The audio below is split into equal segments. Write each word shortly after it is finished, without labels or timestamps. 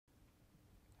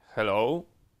Hello,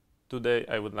 today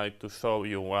I would like to show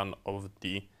you one of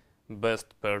the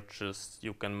best purchases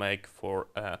you can make for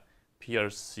a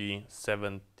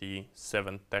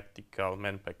PRC-77 tactical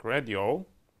manpack radio.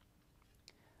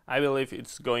 I believe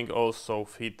it's going also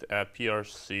fit a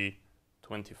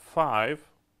PRC-25,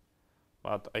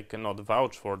 but I cannot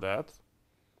vouch for that.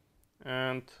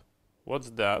 And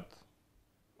what's that?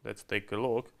 Let's take a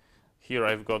look. Here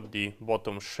I've got the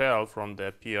bottom shell from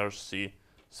the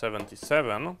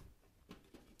PRC-77,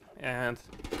 and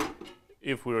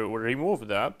if we remove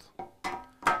that,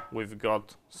 we've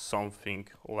got something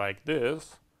like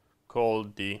this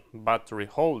called the battery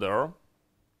holder,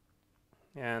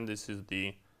 and this is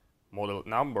the model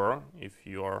number if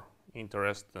you are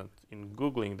interested in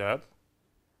googling that.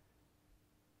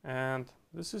 And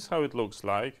this is how it looks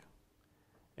like.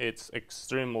 It's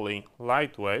extremely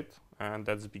lightweight, and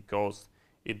that's because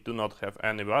it do not have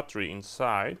any battery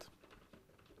inside.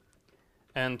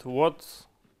 And what's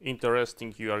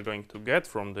interesting you are going to get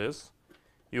from this,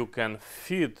 you can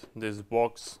feed this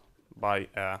box by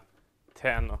a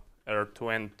 10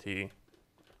 R20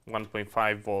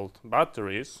 1.5 volt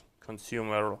batteries,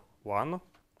 consumer one,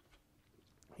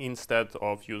 instead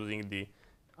of using the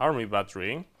army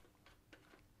battery,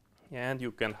 and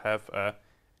you can have a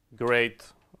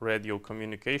great radio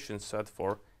communication set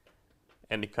for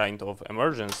any kind of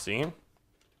emergency.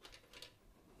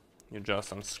 You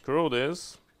just unscrew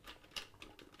this,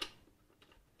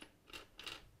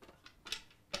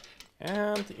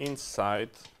 and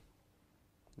inside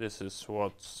this is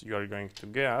what you are going to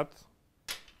get.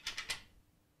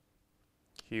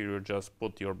 Here you just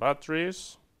put your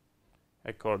batteries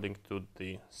according to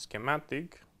the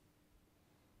schematic,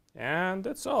 and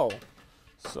that's all.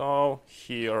 So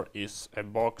here is a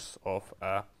box of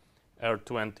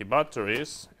R20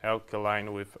 batteries,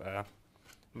 alkaline, with a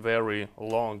very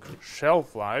long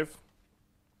shelf life,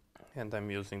 and I'm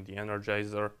using the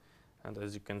Energizer, and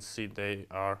as you can see they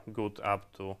are good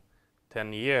up to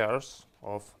 10 years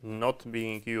of not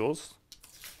being used.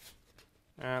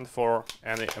 And for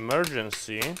any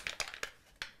emergency,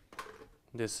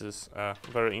 this is a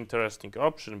very interesting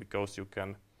option because you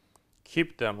can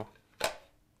keep them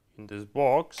in this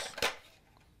box,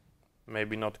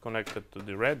 maybe not connected to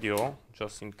the radio,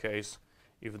 just in case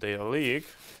if they leak,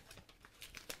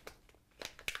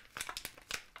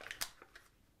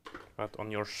 but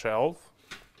on your shelf.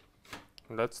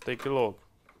 Let's take a look.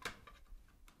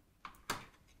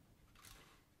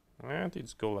 And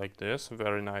it's go like this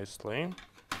very nicely,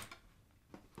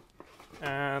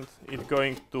 and it's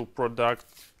going to produce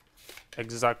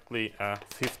exactly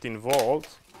 15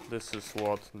 volt. This is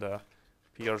what the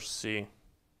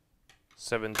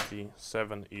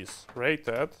PRC-77 is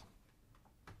rated,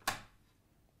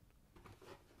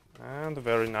 and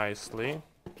very nicely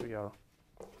we are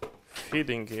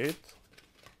feeding it.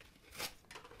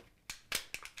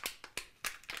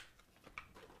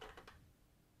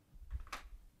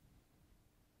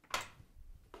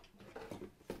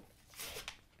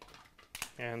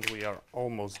 And we are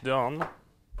almost done.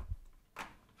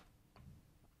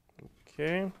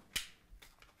 Okay.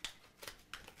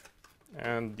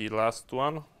 And the last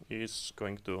one is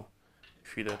going to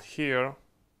feed it here,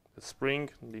 the spring,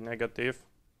 the negative,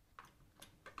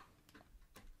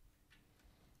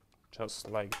 just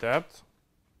like that.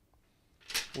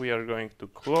 We are going to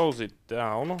close it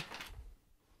down.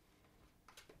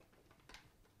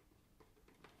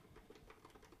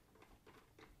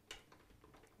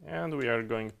 And we are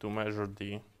going to measure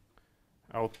the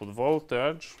output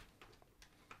voltage.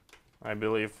 I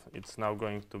believe it's now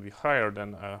going to be higher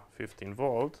than 15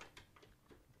 volt,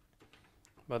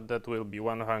 but that will be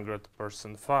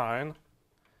 100% fine.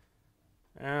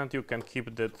 And you can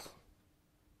keep that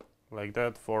like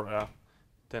that for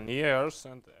 10 years.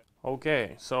 And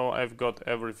okay, so I've got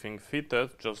everything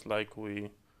fitted just like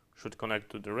we should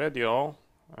connect to the radio,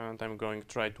 and I'm going to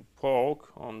try to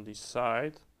poke on this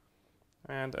side.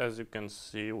 And as you can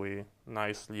see, we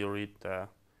nicely read the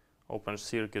open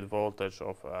circuit voltage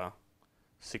of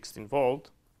 16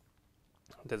 volt.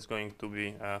 That's going to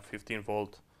be 15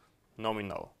 volt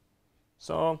nominal.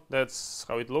 So that's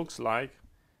how it looks like.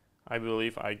 I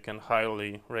believe I can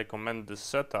highly recommend this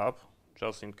setup.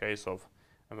 Just in case of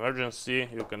emergency,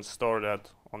 you can store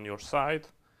that on your side,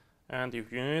 and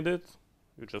if you need it,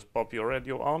 you just pop your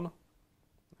radio on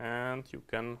and you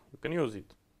can use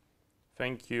it.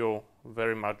 Thank you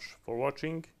very much for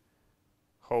watching.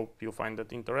 Hope you find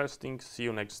that interesting. See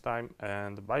you next time,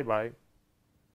 and bye bye.